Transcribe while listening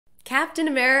Captain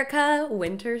America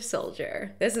Winter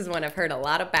Soldier. This is one I've heard a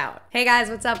lot about. Hey guys,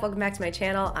 what's up? Welcome back to my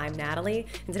channel. I'm Natalie,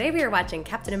 and today we are watching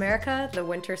Captain America the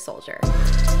Winter Soldier.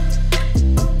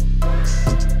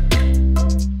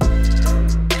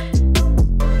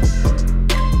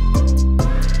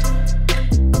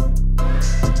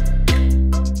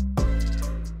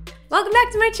 Welcome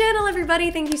back to my channel,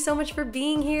 everybody. Thank you so much for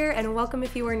being here, and welcome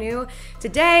if you are new.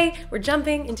 Today, we're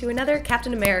jumping into another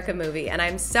Captain America movie, and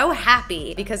I'm so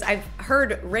happy because I've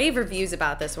heard rave reviews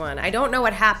about this one. I don't know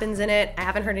what happens in it. I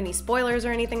haven't heard any spoilers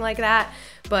or anything like that,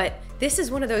 but this is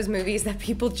one of those movies that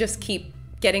people just keep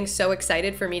getting so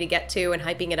excited for me to get to and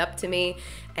hyping it up to me.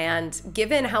 And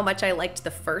given how much I liked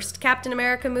the first Captain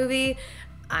America movie,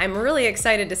 I'm really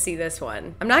excited to see this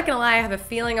one. I'm not gonna lie, I have a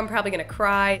feeling I'm probably gonna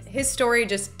cry. His story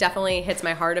just definitely hits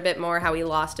my heart a bit more, how he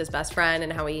lost his best friend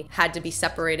and how he had to be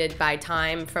separated by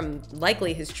time from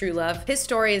likely his true love. His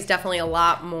story is definitely a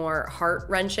lot more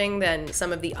heart-wrenching than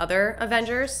some of the other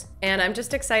Avengers. And I'm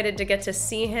just excited to get to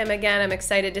see him again. I'm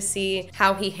excited to see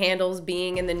how he handles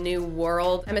being in the new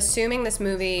world. I'm assuming this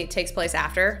movie takes place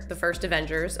after the first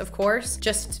Avengers, of course,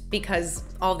 just because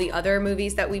all the other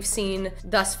movies that we've seen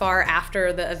thus far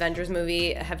after the Avengers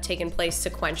movie have taken place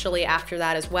sequentially after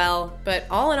that as well. But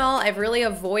all in all, I've really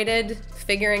avoided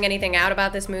figuring anything out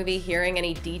about this movie, hearing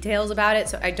any details about it,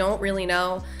 so I don't really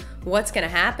know what's gonna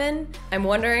happen. I'm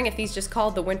wondering if he's just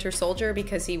called the Winter Soldier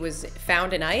because he was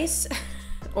found in ice,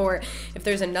 or if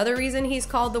there's another reason he's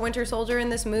called the Winter Soldier in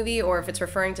this movie, or if it's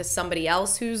referring to somebody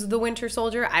else who's the Winter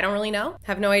Soldier. I don't really know.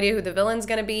 Have no idea who the villain's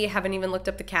gonna be. Haven't even looked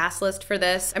up the cast list for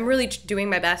this. I'm really doing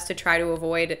my best to try to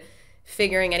avoid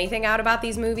figuring anything out about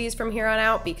these movies from here on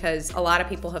out, because a lot of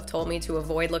people have told me to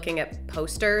avoid looking at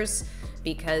posters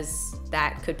because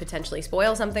that could potentially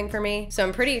spoil something for me. So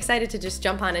I'm pretty excited to just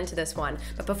jump on into this one.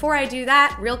 But before I do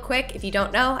that, real quick, if you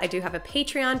don't know, I do have a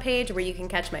Patreon page where you can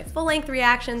catch my full-length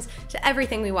reactions to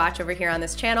everything we watch over here on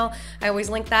this channel. I always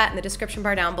link that in the description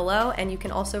bar down below, and you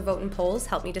can also vote in polls,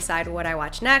 help me decide what I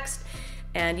watch next.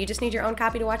 And you just need your own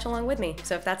copy to watch along with me.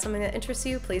 So if that's something that interests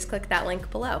you, please click that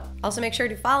link below. Also make sure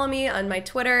to follow me on my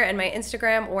Twitter and my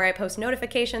Instagram, where I post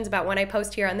notifications about when I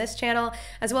post here on this channel,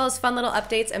 as well as fun little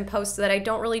updates and posts that I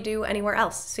don't really do anywhere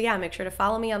else. So yeah, make sure to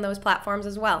follow me on those platforms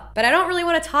as well. But I don't really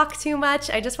want to talk too much.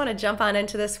 I just want to jump on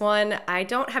into this one. I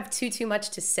don't have too much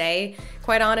to say,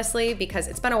 quite honestly, because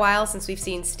it's been a while since we've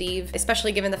seen Steve,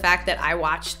 especially given the fact that I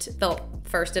watched the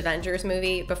first Avengers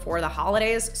movie before the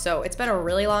holidays. So it's been a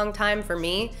really long time for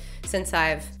me since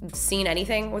I've seen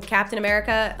anything with Captain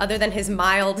America, other than his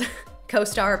mild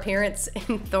co-star appearance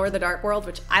in Thor: The Dark World,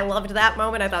 which I loved that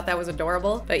moment. I thought that was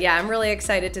adorable. But yeah, I'm really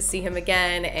excited to see him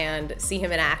again and see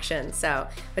him in action. So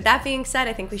with that being said,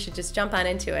 I think we should just jump on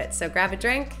into it. So grab a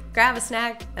drink, grab a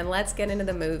snack, and let's get into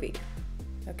the movie.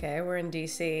 Okay, we're in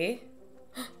DC.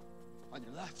 On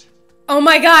your left. Oh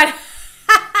my God.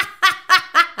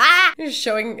 He's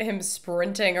showing him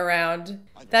sprinting around.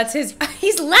 That's his,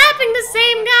 he's lapping the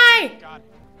same guy! God,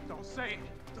 don't say it.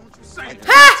 Don't you say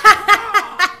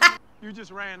it. You just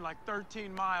ran like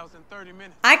 13 miles in 30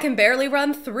 minutes. I can barely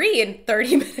run 3 in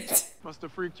 30 minutes. Must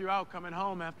have freaked you out coming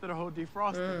home after the whole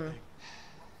defrosting thing.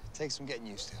 Takes some getting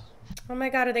used to. Oh my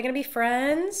God, are they gonna be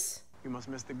friends? You must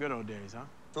miss the good old days, huh?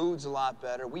 Food's a lot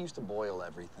better. We used to boil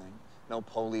everything. No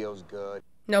polio's good.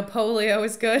 No polio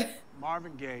is good.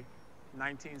 Marvin Gaye,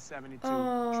 1972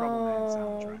 Trouble Man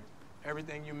soundtrack.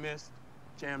 Everything you missed,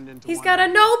 jammed into He's one got a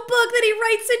album. notebook that he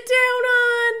writes it down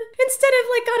on. Instead of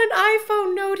like on an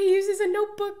iPhone note, he uses a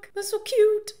notebook. That's so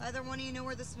cute. Either one of you know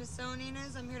where the Smithsonian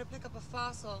is? I'm here to pick up a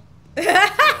fossil.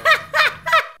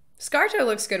 Scarjo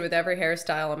looks good with every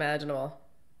hairstyle imaginable.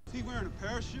 Is he wearing a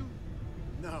parachute?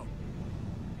 No.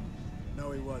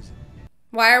 No, he wasn't.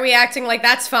 Why are we acting like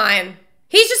that's fine?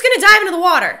 He's just gonna dive into the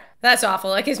water. That's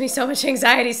awful. That gives me so much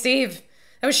anxiety, Steve.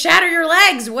 That would shatter your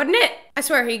legs, wouldn't it? I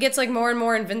swear, he gets like more and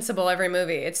more invincible every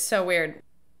movie. It's so weird.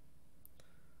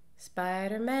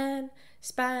 Spider-Man,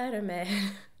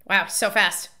 Spider-Man. Wow, so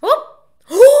fast. Oh!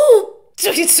 Oh!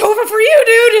 It's over for you,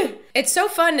 dude! It's so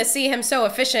fun to see him so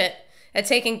efficient at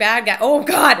taking bad guys. Oh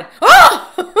God!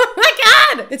 Oh my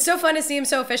God! It's so fun to see him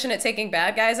so efficient at taking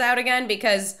bad guys out again,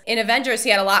 because in Avengers he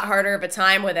had a lot harder of a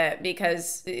time with it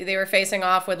because they were facing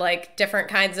off with like different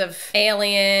kinds of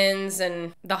aliens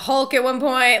and the Hulk at one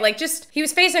point. Like he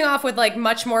was facing off with like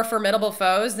much more formidable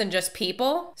foes than just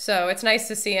people. So it's nice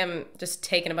to see him just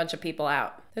taking a bunch of people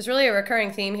out. There's really a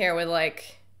recurring theme here with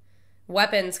like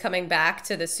weapons coming back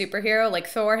to the superhero. Like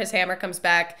Thor, his hammer comes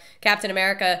back. Captain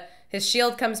America, his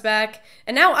shield comes back.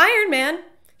 And now Iron Man,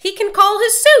 he can call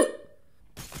his suit.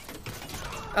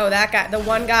 Oh, that guy, the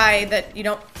one guy that you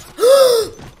don't...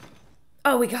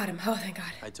 Oh, we got him. Oh, thank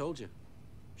God. I told you.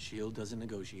 S.H.I.E.L.D. doesn't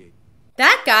negotiate.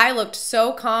 That guy looked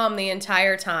so calm the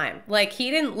entire time. Like,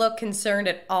 he didn't look concerned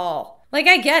at all. Like,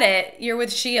 I get it, you're with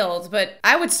S.H.I.E.L.D., but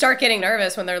I would start getting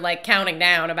nervous when they're, like, counting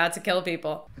down, about to kill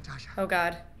people. Natasha. Oh,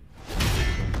 God.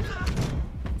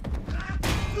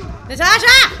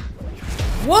 Natasha!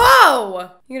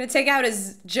 Whoa! You gonna take out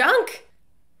his junk?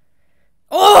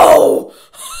 Oh!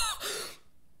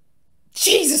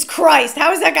 Jesus Christ,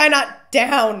 how is that guy not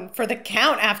down for the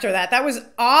count after that? That was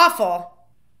awful.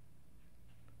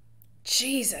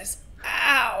 Jesus.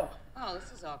 Ow. Oh,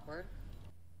 this is awkward.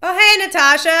 Oh, hey,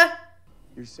 Natasha.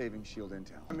 You're saving S.H.I.E.L.D.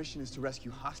 intel. Our mission is to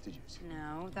rescue hostages.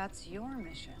 No, that's your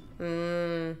mission.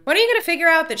 When are you gonna figure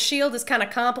out that S.H.I.E.L.D. is kind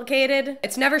of complicated?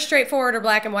 It's never straightforward or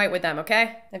black and white with them,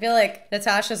 okay? I feel like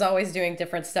Natasha's always doing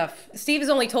different stuff. Steve is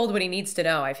only told what he needs to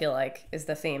know, I feel like, is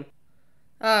the theme.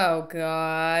 Oh,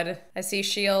 God. I see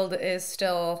S.H.I.E.L.D. is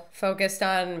still focused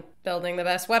on building the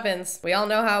best weapons. We all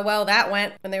know how well that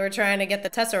went when they were trying to get the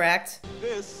Tesseract.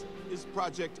 This is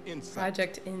Project Insight.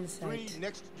 Project Insight. 3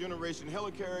 next-generation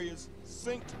helicarriers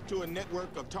synced to a network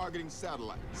of targeting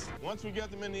satellites. Once we get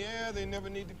them in the air, they never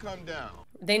need to come down.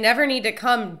 They never need to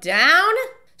come down?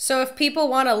 So if people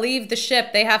want to leave the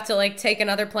ship, they have to, like, take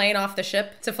another plane off the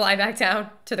ship to fly back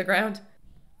down to the ground?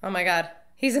 Oh, my God.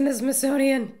 He's in the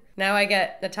Smithsonian. Now I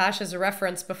get Natasha's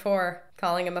reference before,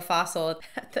 calling him a fossil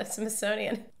at the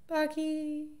Smithsonian.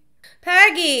 Bucky.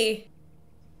 Peggy!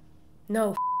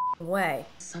 No way.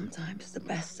 Sometimes the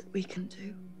best that we can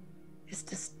do is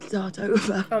to start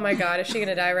over. Oh my God, is she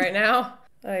gonna die right now?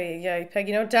 Oh yeah,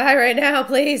 Peggy, don't die right now,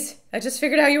 please. I just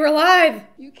figured out you were alive.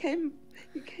 You came.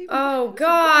 Oh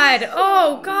God,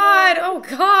 oh God, oh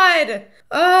God,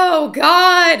 oh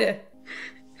God.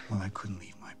 Well, I couldn't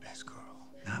leave my best girl.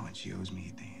 Now when she owes me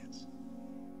a dance.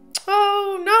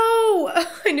 Oh no!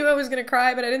 I knew I was gonna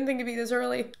cry, but I didn't think it'd be this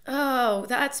early. Oh,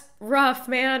 that's rough,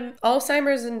 man.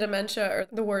 Alzheimer's and dementia are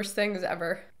the worst things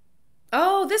ever.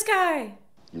 Oh, this guy.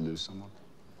 You lose someone?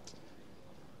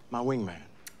 My wingman,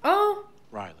 Oh,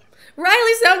 Riley.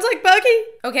 Riley sounds like Bucky.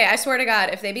 Okay, I swear to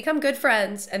God, if they become good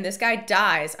friends and this guy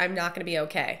dies, I'm not gonna be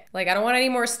okay. Like, I don't want any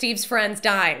more Steve's friends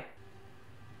dying.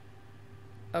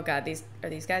 Oh God, are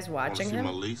these guys watching him?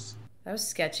 My lease? That was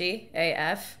sketchy,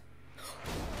 AF.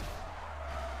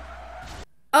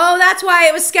 Oh, that's why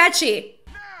it was sketchy.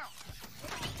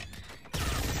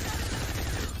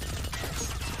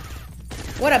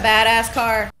 What a badass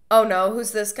car. Oh no,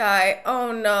 who's this guy?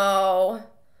 Oh no.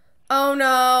 Oh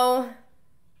no.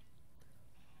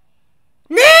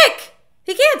 Nick!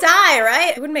 He can't die,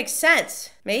 right? It wouldn't make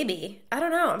sense. Maybe. I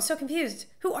don't know. I'm so confused.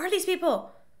 Who are these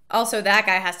people? Also, that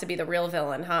guy has to be the real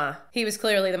villain, huh? He was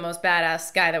clearly the most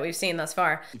badass guy that we've seen thus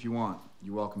far. If you want,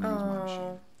 you're welcome to use my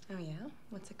machine. Oh, yeah?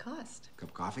 What's it cost? Cup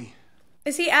of coffee?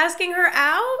 Is he asking her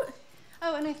out?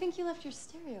 Oh, and I think you left your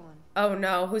stereo on. Oh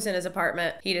no, who's in his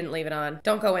apartment? He didn't leave it on.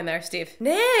 Don't go in there, Steve.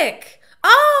 Nick!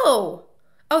 Oh!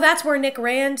 Oh, that's where Nick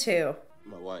ran to.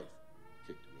 My wife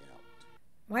kicked me out.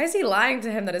 Why is he lying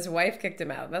to him that his wife kicked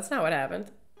him out? That's not what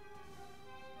happened.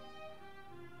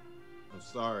 I'm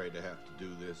sorry to have to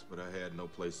do this, but I had no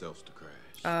place else to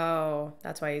crash. Oh,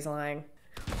 that's why he's lying.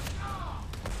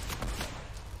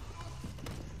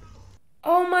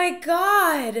 Oh my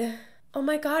God! Oh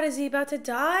my God, is he about to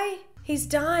die? He's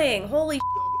dying. Holy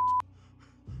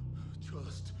Don't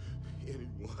trust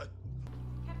anyone.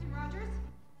 Captain Rogers?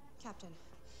 Captain,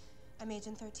 I'm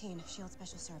Agent 13 of S.H.I.E.L.D.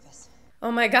 Special Service.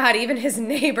 Oh my God, even his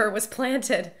neighbor was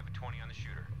planted. 20 on the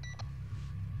shooter.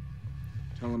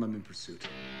 Tell him I'm in pursuit.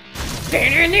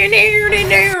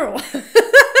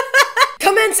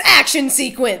 Commence action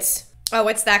sequence. Oh,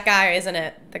 it's that guy, isn't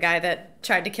it? The guy that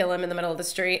tried to kill him in the middle of the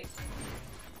street.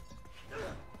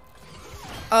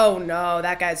 Oh no,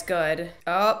 that guy's good.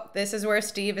 Oh, this is where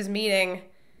Steve is meeting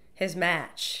his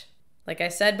match. Like I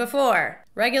said before,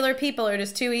 regular people are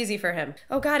just too easy for him.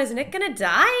 Oh God, is Nick gonna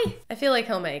die? I feel like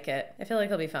he'll make it. I feel like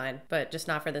he'll be fine, but just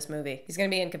not for this movie. He's gonna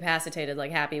be incapacitated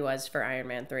like Happy was for Iron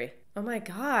Man 3. Oh my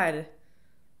God.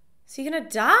 Is he gonna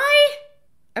die?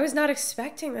 I was not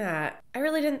expecting that. I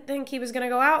really didn't think he was gonna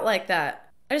go out like that.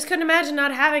 I just couldn't imagine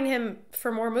not having him for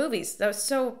more movies. That was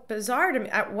so bizarre to me.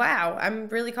 Wow, I'm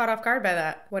really caught off guard by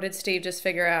that. What did Steve just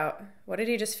figure out? What did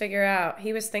he just figure out?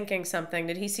 He was thinking something.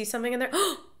 Did he see something in there?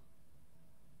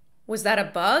 Was that a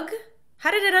bug?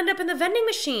 How did it end up in the vending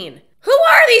machine? Who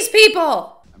are these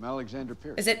people? I'm Alexander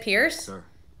Pierce. Is it Pierce? Sir,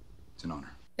 it's an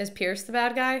honor. Is Pierce the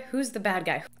bad guy? Who's the bad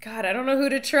guy? God, I don't know who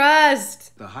to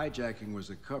trust. The hijacking was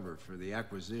a cover for the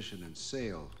acquisition and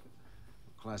sale of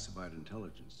classified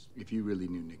intelligence. If you really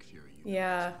knew Nick Fury, you'd know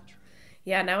Yeah. that's not true.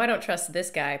 Yeah, now I don't trust this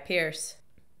guy, Pierce.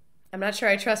 I'm not sure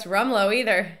I trust Rumlow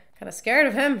either. Kind of scared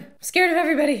of him. I'm scared of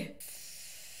everybody.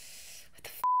 What the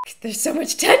f There's so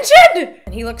much tension!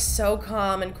 And he looks so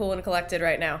calm and cool and collected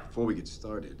right now. Before we get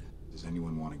started, does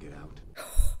anyone want to get out?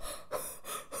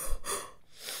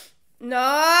 No!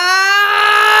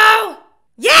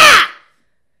 Yeah!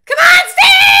 Come on,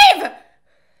 Steve!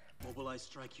 Mobilize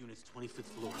strike units, 25th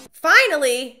floor.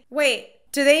 Finally! Wait,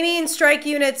 do they mean strike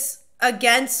units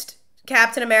against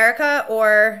Captain America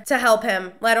or to help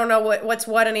him? I don't know what's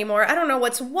what anymore. I don't know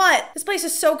what's what. This place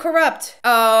is so corrupt.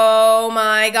 Oh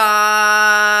my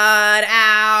god.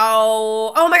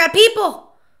 Ow. Oh my god,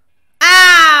 people!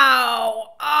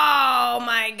 Ow! Oh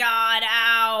my god,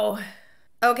 ow.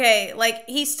 Okay, like,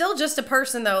 he's still just a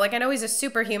person, though. Like, I know he's a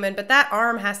superhuman, but that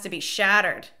arm has to be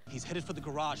shattered. He's headed for the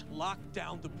garage. Lock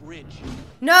down the bridge.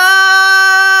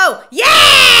 No!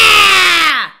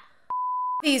 Yeah!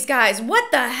 These guys, what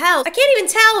the hell? I can't even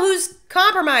tell who's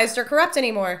compromised or corrupt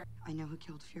anymore. I know who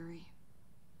killed Fury.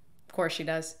 Of course she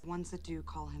does. The ones that do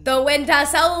call him The Winter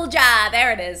Soldier!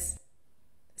 There it is.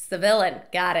 It's the villain.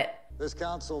 Got it. This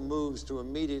council moves to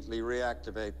immediately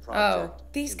reactivate Oh,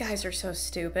 Project. these guys are so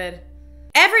stupid.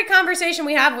 Every conversation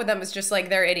we have with them is just like,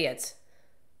 they're idiots.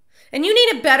 And you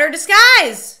need a better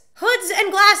disguise! Hoods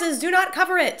and glasses do not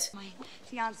cover it. My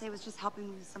fiance was just helping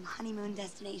me with some honeymoon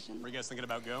destination. Where are you guys thinking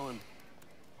about going?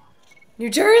 New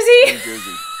Jersey? New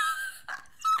Jersey.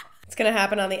 It's gonna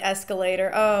happen on the escalator.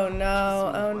 Oh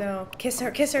no, oh no. Kiss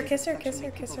her, kiss her, kiss her, kiss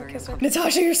her, kiss her, kiss her.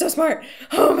 Natasha, you're so smart.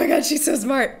 Oh my god, she's so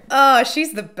smart. Oh,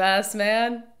 she's the best,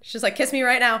 man. She's like, kiss me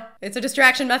right now. It's a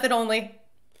distraction method only.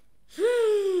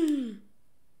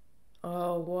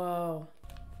 Oh, whoa.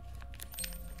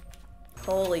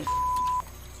 Holy. Is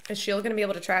S.H.I.E.L.D. gonna be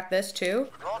able to track this too?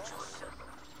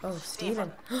 Oh,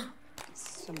 Steven.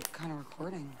 Some kind of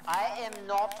recording. I am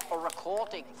not a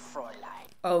recording, Fräulein.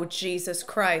 Oh, Jesus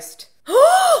Christ.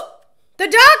 The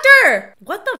doctor!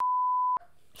 What the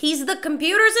He's the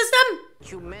computer system?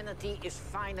 Humanity is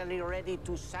finally ready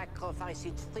to sacrifice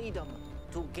its freedom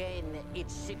to gain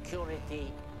its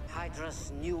security.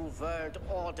 Hydra's new world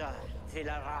order will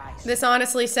arise. This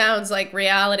honestly sounds like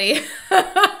reality.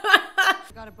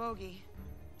 Got a bogey.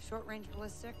 Short-range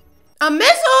ballistic. A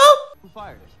missile? Who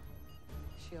fired it?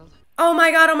 S.H.I.E.L.D. Oh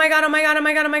my god, oh my god, oh my god, oh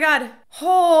my god, oh my god.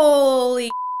 Holy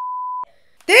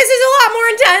This is a lot more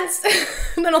intense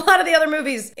than a lot of the other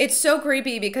movies. It's so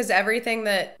creepy because everything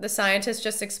that the scientist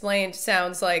just explained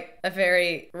sounds like a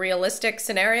very realistic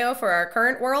scenario for our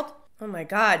current world. Oh my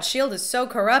god, S.H.I.E.L.D. is so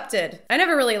corrupted. I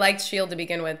never really liked S.H.I.E.L.D. to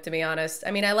begin with, to be honest.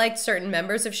 I mean, I liked certain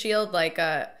members of S.H.I.E.L.D. like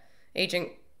Agent,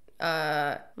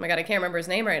 oh my god, I can't remember his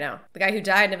name right now. The guy who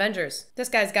died in Avengers. This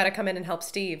guy's gotta come in and help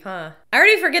Steve, huh? I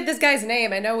already forget this guy's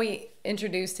name. I know we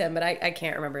introduced him, but I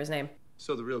can't remember his name.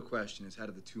 So the real question is, how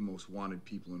did the two most wanted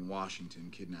people in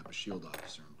Washington kidnap a S.H.I.E.L.D.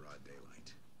 officer in broad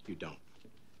daylight? You don't.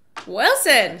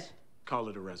 Wilson! Call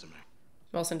it a resume.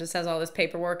 Wilson just has all this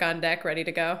paperwork on deck ready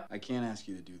to go. I can't ask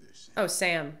you to do this. Oh,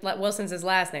 Sam. Wilson's his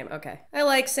last name. Okay. I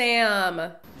like Sam.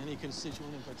 Any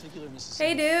constituent in particular, Mrs.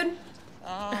 Hey, dude.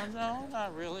 No,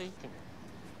 not really.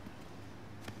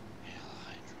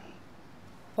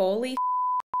 Holy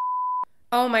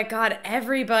Oh my god,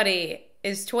 everybody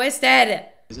is twisted.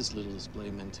 Is this little display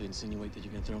meant to insinuate that you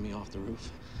can throw me off the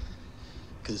roof?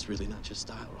 Because it's really not your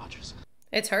style, Rogers.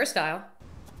 It's her style.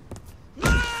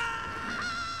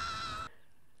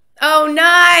 Oh,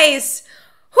 nice.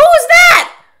 Who's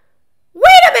that? Wait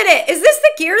a minute. Is this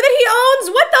the gear that he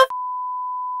owns? What the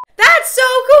That's so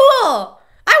cool.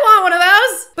 I want one of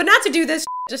those. But not to do this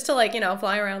just to, like, you know,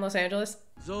 fly around Los Angeles.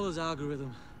 Zola's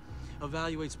algorithm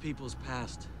evaluates people's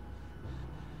past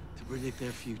to predict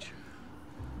their future.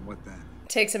 What then?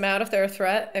 Takes them out if they're a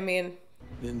threat. I mean...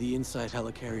 Then the inside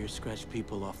helicarriers scratch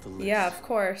people off the list. Yeah, of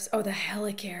course. Oh, the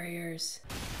helicarriers.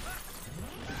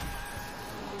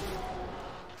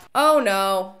 Oh,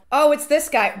 no. Oh, it's this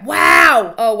guy.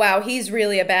 Wow! Oh, wow, he's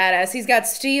really a badass. He's got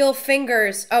steel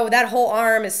fingers. Oh, that whole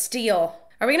arm is steel.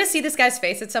 Are we gonna see this guy's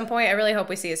face at some point? I really hope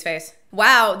we see his face.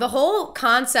 Wow, the whole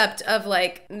concept of,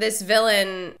 like, this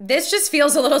villain, this just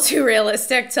feels a little too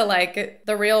realistic to, like,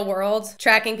 the real world.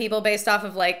 Tracking people based off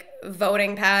of, like,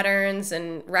 voting patterns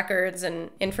and records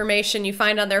and information you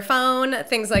find on their phone,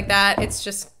 things like that. It's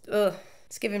just, ugh,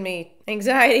 it's giving me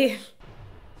anxiety.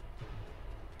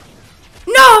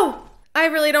 No! I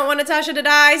really don't want Natasha to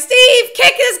die. Steve,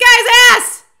 kick this guy's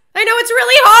ass! I know it's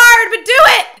really hard, but do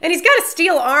it! And he's got a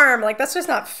steel arm. Like, that's just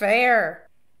not fair.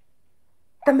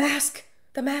 The mask.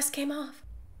 The mask came off.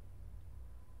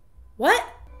 What?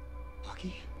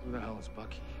 Bucky? Who the hell is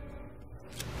Bucky?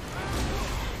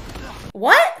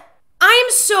 What? I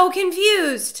am so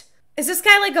confused. Is this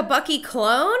guy like a Bucky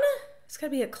clone? It's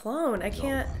gotta be a clone. I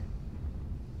can't...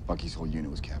 Bucky's whole unit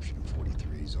was captured in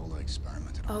 43. Zola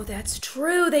experimented. Oh, that's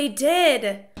true. They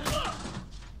did.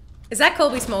 Is that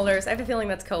Colby Smulders? I have a feeling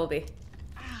that's Colby.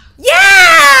 Yeah,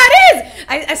 it is!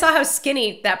 I saw how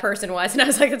skinny that person was, and I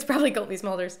was like, it's probably Colby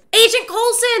Smulders. Agent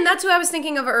Coulson! That's who I was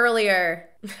thinking of earlier.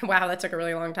 Wow, that took a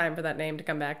really long time for that name to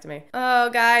come back to me. Oh,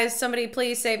 guys, somebody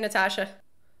please save Natasha.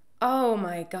 Oh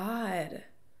my God.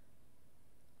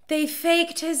 They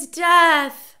faked his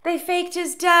death. They faked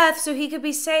his death so he could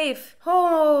be safe.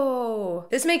 Oh.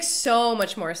 This makes so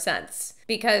much more sense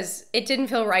because it didn't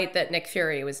feel right that Nick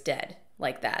Fury was dead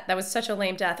like that. That was such a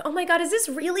lame death. Oh my God, is this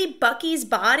really Bucky's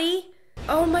body?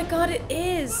 Oh my God, it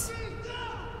is.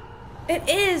 It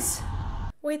is.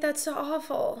 Wait, that's so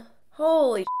awful.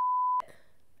 Holy shit.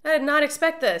 I did not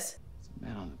expect this. It's a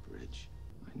man on the bridge.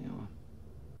 I knew him.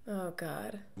 Oh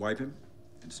God. Wipe him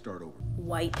and start over.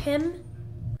 Wipe him?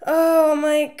 Oh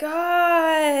my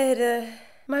God.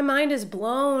 My mind is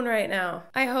blown right now.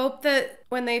 I hope that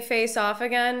when they face off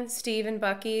again, Steve and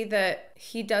Bucky, that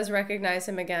he does recognize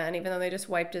him again, even though they just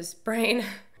wiped his brain.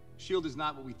 SHIELD is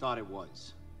not what we thought it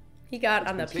was. He got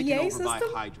on the PA taken over system? by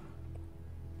Hydra.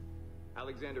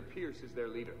 Alexander Pierce is their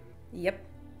leader. Yep.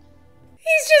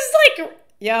 He's just like,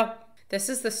 yeah. This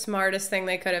is the smartest thing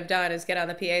they could have done is get on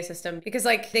the PA system because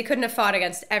like they couldn't have fought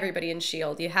against everybody in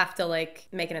SHIELD. You have to like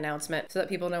make an announcement so that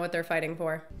people know what they're fighting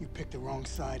for. You picked the wrong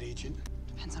side, Agent.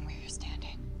 Depends on where you're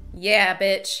standing. Yeah,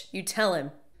 bitch. You tell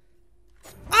him.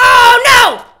 Oh,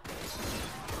 no!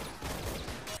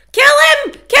 Kill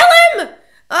him! Kill him!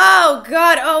 Oh,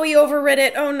 God. Oh, he overrid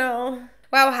it. Oh, no.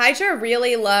 Wow, Hydra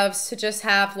really loves to just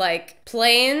have, like,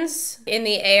 planes in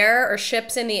the air or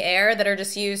ships in the air that are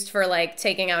just used for, like,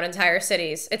 taking out entire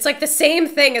cities. It's, like, the same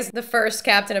thing as the first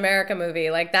Captain America movie.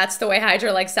 Like, that's the way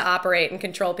Hydra likes to operate and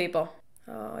control people.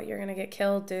 Oh, you're gonna get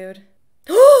killed, dude.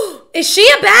 Is she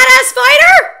a badass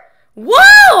fighter?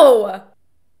 Whoa!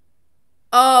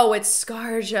 Oh, it's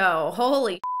ScarJo.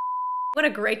 Holy what a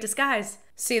great disguise.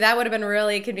 See, that would have been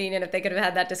really convenient if they could have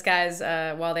had that disguise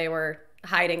while they were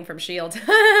hiding from SHIELD.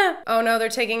 Oh no, they're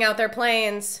taking out their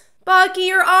planes. Bucky,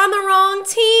 you're on the wrong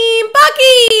team.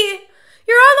 Bucky!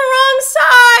 You're on the wrong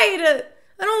side.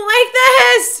 I don't like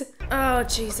this. Oh,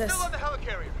 Jesus. Still on the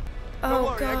helicarrier. Oh,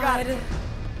 worry, God. I got it.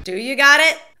 Do you got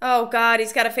it? Oh, God,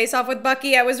 he's got to face off with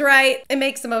Bucky. I was right. It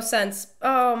makes the most sense.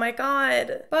 Oh, my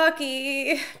God.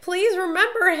 Bucky, please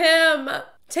remember him.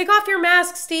 Take off your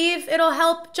mask, Steve. It'll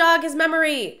help jog his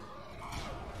memory.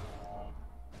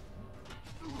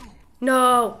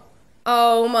 No.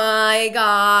 Oh my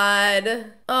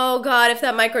God. Oh God, if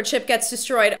that microchip gets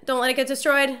destroyed. Don't let it get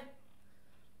destroyed.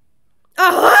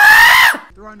 Oh!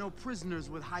 There are no prisoners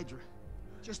with Hydra.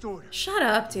 Just orders. Shut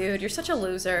up, dude. You're such a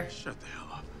loser. Shut the hell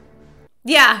up.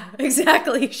 Yeah,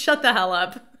 exactly. Shut the hell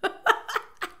up.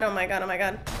 Oh my God, oh my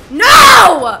God.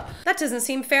 No! That doesn't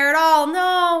seem fair at all.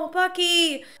 No,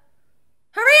 Bucky.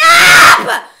 Hurry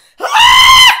up!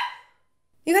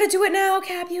 You gotta do it now,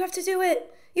 Cap. You have to do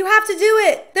it. You have to do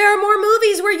it. There are more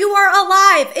movies where you are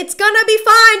alive. It's gonna be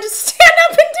fine. Just stand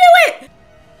up and do it.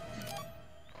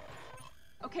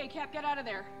 Okay, Cap, get out of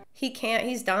there. He can't.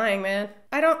 He's dying, man.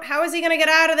 How is he gonna get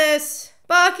out of this?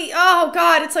 Bucky. Oh,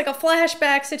 God. It's like a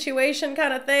flashback situation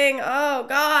kind of thing. Oh,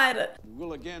 God. We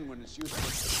will again when it's useful.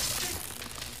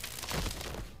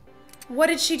 What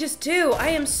did she just do? I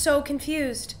am so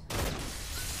confused.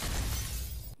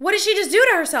 What did she just do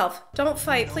to herself? Don't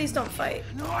fight. Please don't fight.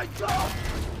 No, I don't.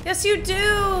 Yes, you do.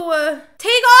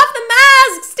 Take off the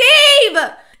mask, Steve.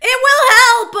 It will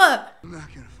help. I'm not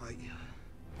gonna fight you.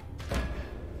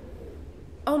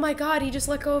 Oh my God, he just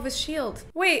let go of his shield.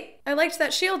 Wait, I liked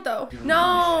that shield though.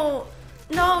 No,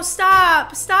 no,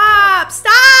 stop, stop,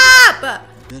 stop.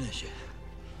 Finish it.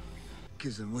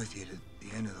 Because I'm with you to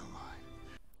the end of the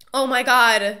line. Oh my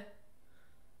God.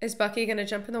 Is Bucky gonna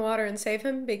jump in the water and save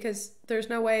him? Because there's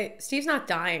no way. Steve's not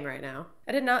dying right now.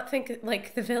 I did not think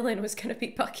like the villain was gonna be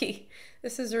Bucky.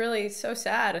 This is really so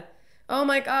sad. Oh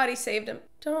my God, he saved him.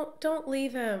 Don't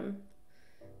leave him.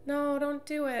 No, don't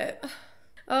do it.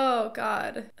 Oh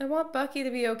God. I want Bucky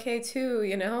to be okay too,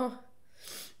 you know?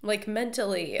 Like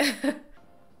mentally.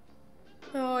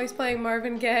 Oh, he's playing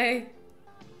Marvin Gaye.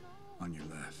 On your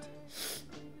left.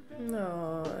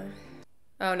 No.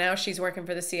 Oh, now she's working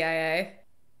for the CIA.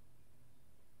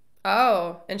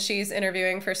 Oh, and she's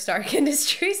interviewing for Stark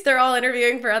Industries. They're all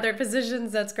interviewing for other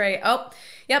positions. That's great. Oh,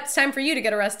 yep, it's time for you to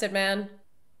get arrested, man.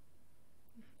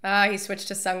 Ah, he switched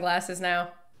to sunglasses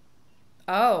now.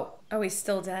 Oh, he's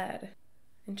still dead.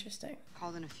 Interesting.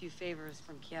 Called in a few favors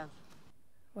from Kiev.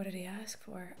 What did he ask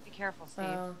for? Be careful, Steve.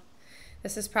 Oh,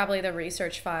 this is probably the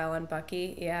research file on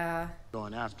Bucky. Yeah.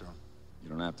 Going after him. You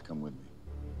don't have to come with me.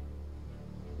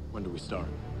 When do we start?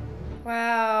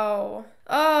 Wow.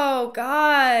 Oh,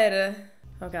 God.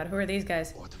 Oh, God, who are these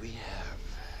guys? What do we have?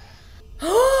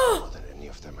 Oh!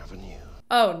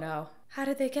 Oh no. How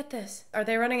did they get this? Are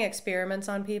they running experiments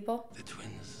on people? The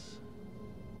twins.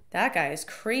 That guy is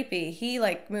creepy. He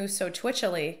like moves so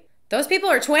twitchily. Those people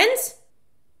are twins?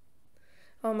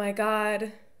 Oh my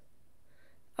God.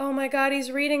 Oh my God,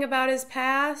 he's reading about his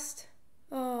past.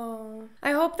 Oh.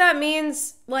 I hope that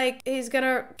means like he's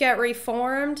gonna get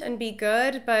reformed and be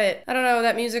good, but I don't know,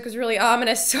 that music was really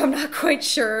ominous, so I'm not quite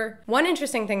sure. One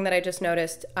interesting thing that I just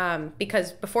noticed,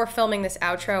 because before filming this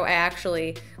outro, I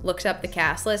actually looked up the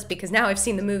cast list, because now I've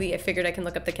seen the movie, I figured I can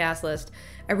look up the cast list.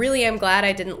 I really am glad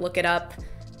I didn't look it up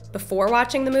before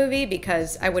watching the movie,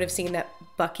 because I would have seen that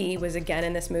Bucky was again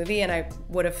in this movie and I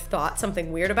would have thought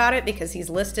something weird about it, because he's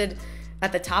listed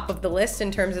at the top of the list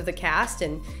in terms of the cast,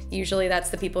 and usually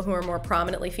that's the people who are more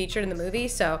prominently featured in the movie,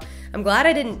 so I'm glad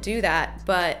I didn't do that.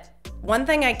 But one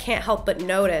thing I can't help but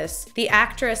notice, the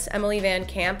actress Emily Van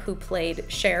Camp, who played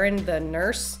Sharon the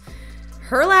nurse,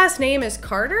 her last name is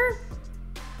Carter,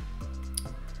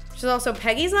 which is also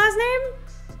Peggy's last name,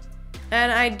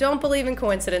 and I don't believe in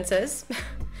coincidences.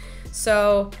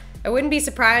 So I wouldn't be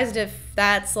surprised if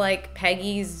that's like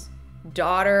Peggy's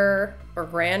daughter or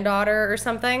granddaughter or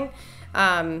something.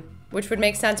 Which would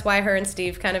make sense why her and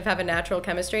Steve kind of have a natural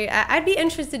chemistry. I'd be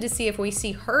interested to see if we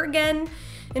see her again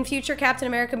in future Captain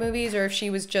America movies, or if she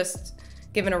was just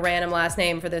given a random last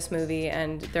name for this movie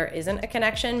and there isn't a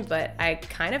connection, but I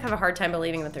kind of have a hard time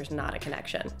believing that there's not a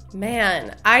connection.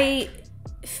 Man, I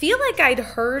feel like I'd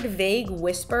heard vague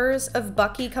whispers of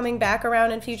Bucky coming back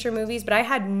around in future movies, but I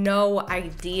had no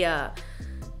idea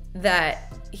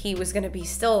that he was gonna be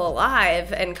still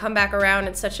alive and come back around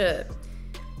in such a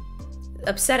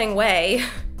upsetting way.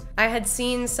 I had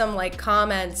seen some like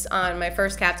comments on my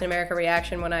first Captain America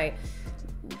reaction when I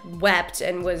wept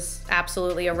and was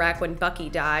absolutely a wreck when Bucky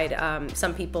died.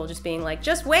 Some people just being like,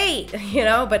 just wait, you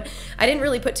know, but I didn't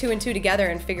really put two and two together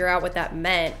and figure out what that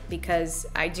meant, because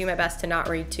I do my best to not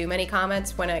read too many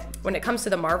comments when it comes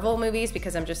to the Marvel movies,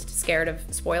 because I'm just scared of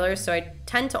spoilers. So I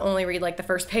tend to only read like the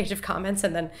first page of comments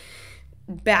and then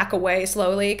back away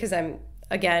slowly, because I'm,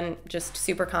 again, just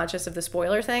super conscious of the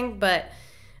spoiler thing. But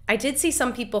I did see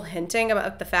some people hinting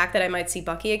about the fact that I might see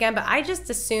Bucky again, but I just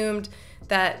assumed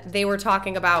that they were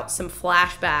talking about some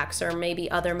flashbacks or maybe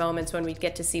other moments when we'd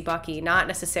get to see Bucky, not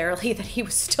necessarily that he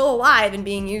was still alive and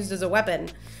being used as a weapon.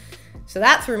 So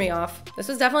that threw me off. This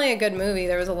was definitely a good movie.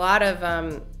 There was a lot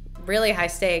of really high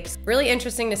stakes. Really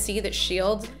interesting to see that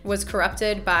S.H.I.E.L.D. was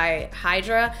corrupted by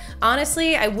Hydra.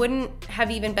 Honestly, I wouldn't have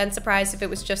even been surprised if it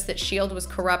was just that S.H.I.E.L.D. was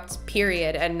corrupt,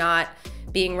 period, and not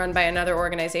being run by another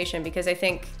organization, because I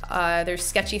think there's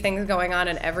sketchy things going on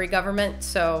in every government.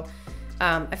 So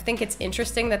I think it's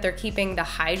interesting that they're keeping the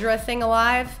Hydra thing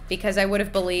alive, because I would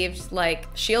have believed like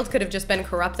S.H.I.E.L.D. could have just been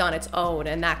corrupt on its own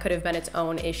and that could have been its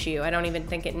own issue. I don't even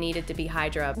think it needed to be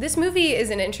Hydra. This movie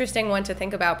is an interesting one to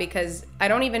think about, because I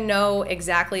don't even know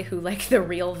exactly who like the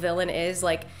real villain is.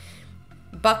 Like,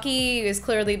 Bucky has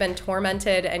clearly been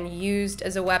tormented and used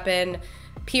as a weapon.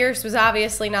 Pierce was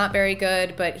obviously not very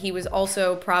good, but he was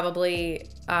also probably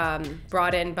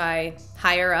brought in by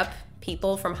higher up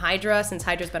people from Hydra, since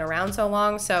Hydra's been around so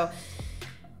long. So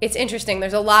it's interesting.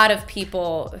 There's a lot of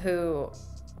people who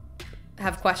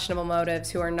have questionable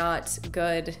motives, who are not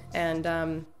good,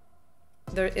 and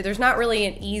there's not really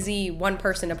an easy one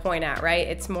person to point at, right?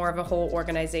 It's more of a whole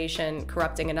organization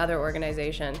corrupting another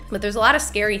organization. But there's a lot of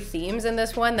scary themes in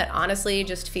this one that honestly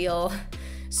just feel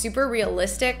super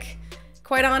realistic,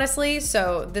 quite honestly.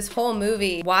 So this whole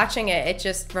movie, watching it, it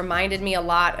just reminded me a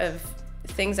lot of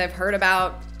things I've heard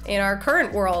about in our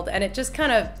current world, and it just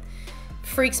kind of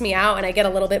freaks me out, and I get a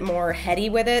little bit more heady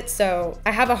with it. So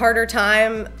I have a harder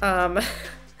time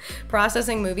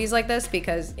processing movies like this,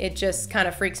 because it just kind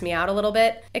of freaks me out a little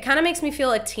bit. It kind of makes me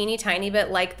feel a teeny tiny bit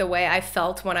like the way I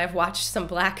felt when I've watched some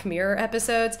Black Mirror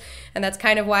episodes, and that's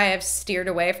kind of why I've steered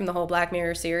away from the whole Black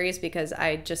Mirror series, because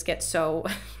I just get so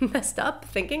messed up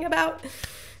thinking about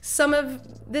some of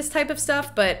this type of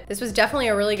stuff. But this was definitely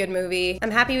a really good movie. I'm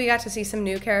happy we got to see some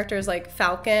new characters like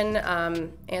Falcon.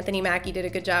 Anthony Mackie did a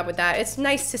good job with that. It's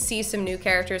nice to see some new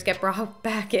characters get brought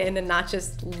back in and not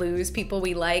just lose people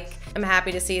we like. I'm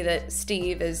happy to see that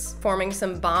Steve is forming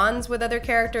some bonds with other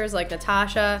characters like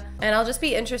Natasha. And I'll just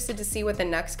be interested to see what the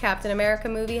next Captain America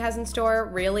movie has in store,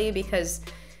 really, because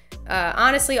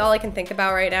honestly, all I can think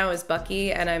about right now is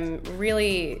Bucky, and I'm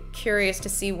really curious to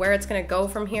see where it's gonna go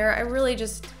from here. I really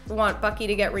just want Bucky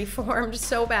to get reformed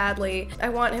so badly. I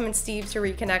want him and Steve to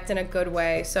reconnect in a good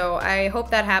way, so I hope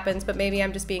that happens, but maybe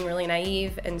I'm just being really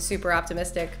naive and super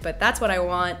optimistic, but that's what I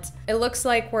want. It looks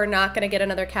like we're not gonna get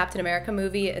another Captain America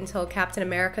movie until Captain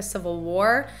America Civil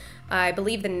War. I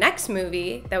believe the next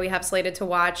movie that we have slated to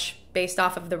watch based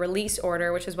off of the release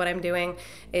order, which is what I'm doing,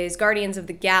 is Guardians of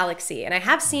the Galaxy. And I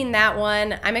have seen that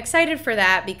one. I'm excited for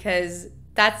that because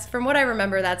that's, from what I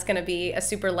remember, that's gonna be a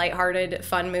super lighthearted,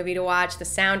 fun movie to watch. The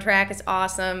soundtrack is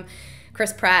awesome.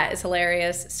 Chris Pratt is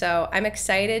hilarious. So I'm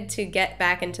excited to get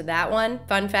back into that one.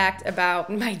 Fun fact about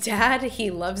my dad,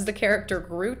 he loves the character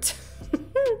Groot.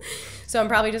 So I'm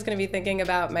probably just gonna be thinking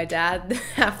about my dad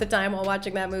half the time while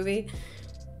watching that movie.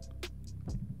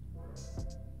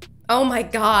 Oh my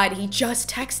God, he just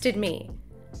texted me.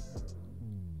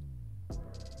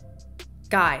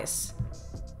 Guys,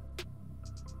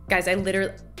 I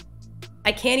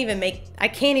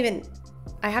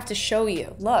have to show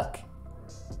you, look.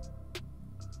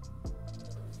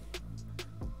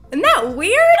 Isn't that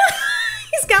weird?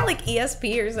 He's got like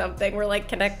ESP or something. We're like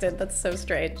connected. That's so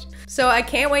strange. So I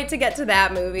can't wait to get to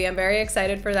that movie. I'm very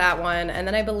excited for that one. And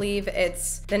then I believe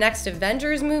it's the next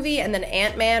Avengers movie and then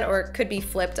Ant-Man, or it could be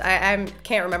flipped. I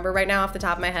can't remember right now off the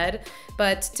top of my head.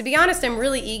 But to be honest, I'm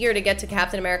really eager to get to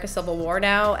Captain America Civil War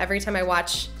now. Every time I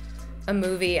watch a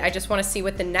movie, I just want to see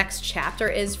what the next chapter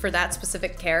is for that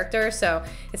specific character. So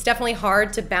it's definitely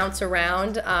hard to bounce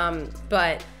around.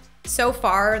 But so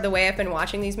far, the way I've been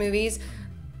watching these movies,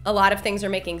 a lot of things are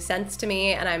making sense to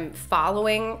me and I'm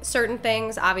following certain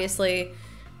things. Obviously,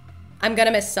 I'm gonna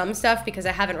miss some stuff because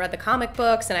I haven't read the comic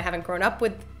books and I haven't grown up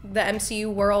with the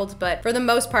MCU world, but for the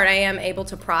most part, I am able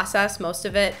to process most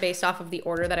of it based off of the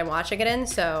order that I'm watching it in.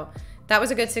 So that was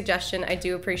a good suggestion. I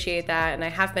do appreciate that, and I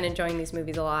have been enjoying these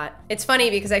movies a lot. It's funny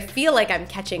because I feel like I'm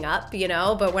catching up, you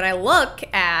know, but when I look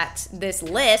at this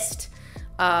list,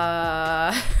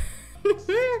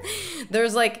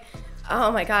 there's like,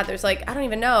 oh my God, there's like, I don't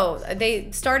even know.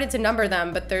 They started to number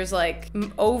them, but there's like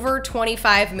over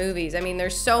 25 movies. I mean,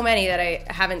 there's so many that I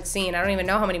haven't seen. I don't even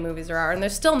know how many movies there are, and they're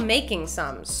still making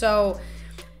some. So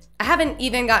I haven't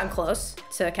even gotten close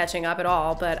to catching up at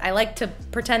all, but I like to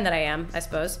pretend that I am, I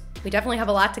suppose. We definitely have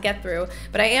a lot to get through,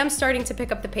 but I am starting to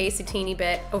pick up the pace a teeny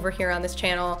bit over here on this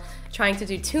channel, trying to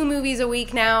do 2 movies a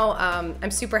week now.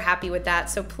 I'm super happy with that.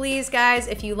 So please, guys,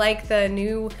 if you like the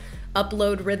new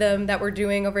upload rhythm that we're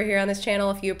doing over here on this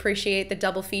channel, if you appreciate the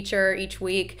double feature each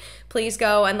week, please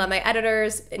go and let my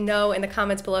editors know in the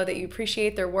comments below that you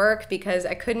appreciate their work, because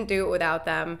I couldn't do it without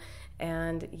them.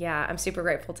 And yeah, I'm super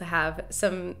grateful to have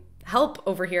some help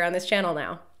over here on this channel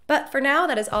now. But for now,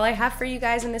 that is all I have for you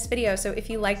guys in this video. So if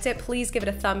you liked it, please give it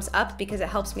a thumbs up because it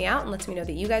helps me out and lets me know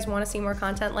that you guys want to see more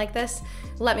content like this.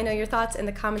 Let me know your thoughts in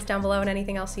the comments down below and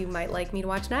anything else you might like me to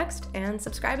watch next, and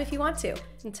subscribe if you want to.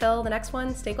 Until the next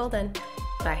one, stay golden.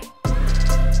 Bye.